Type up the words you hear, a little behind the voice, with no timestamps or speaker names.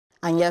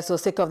And yes, so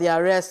sake of the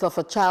arrest of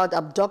a child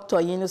abductor,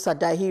 Yunusa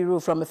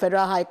Dahiru, from a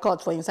federal high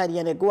court for inside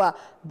Yenegoa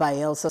by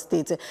Elsa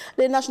State.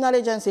 The National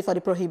Agency for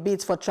the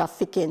Prohibits for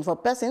Trafficking for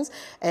Persons,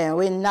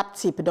 when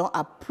NAPTIP don't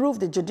approve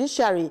the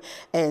judiciary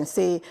and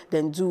say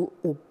then do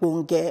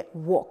ubunge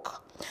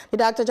work. The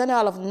Director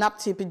General of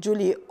NAPTIP,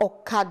 Julie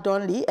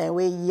Okadonli, and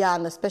we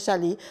yarn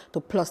especially to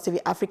Plus TV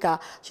Africa,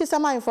 she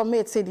somehow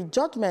informate say the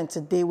judgment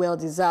they well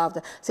deserved,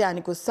 say and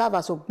it could serve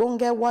as a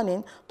bonge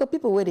warning to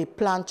people where they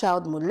plan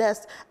child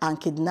molest and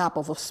kidnap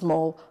of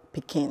small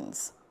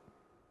pikins.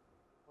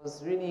 I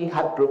was really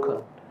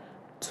heartbroken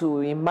to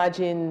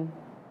imagine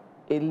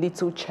a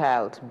little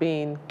child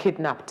being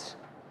kidnapped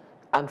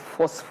and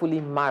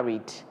forcefully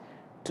married,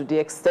 to the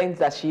extent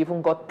that she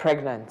even got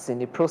pregnant in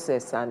the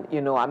process. And, you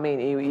know, I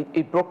mean,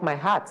 it broke my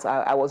heart.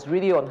 I was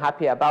really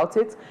unhappy about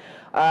it.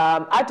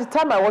 At the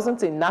time, I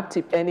wasn't in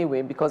NAPTIP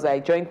anyway, because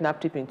I joined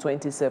NAPTIP in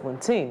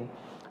 2017.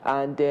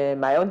 And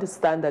I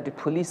understand that the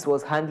police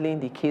was handling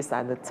the case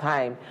at the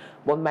time.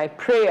 But my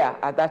prayer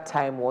at that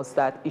time was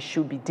that it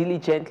should be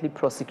diligently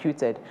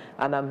prosecuted.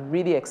 And I'm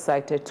really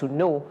excited to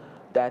know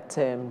that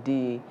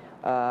the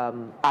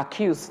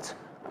accused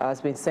has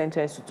been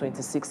sentenced to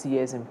 26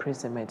 years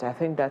imprisonment. I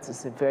think that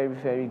is a very,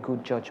 very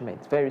good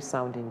judgment, very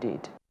sound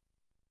indeed.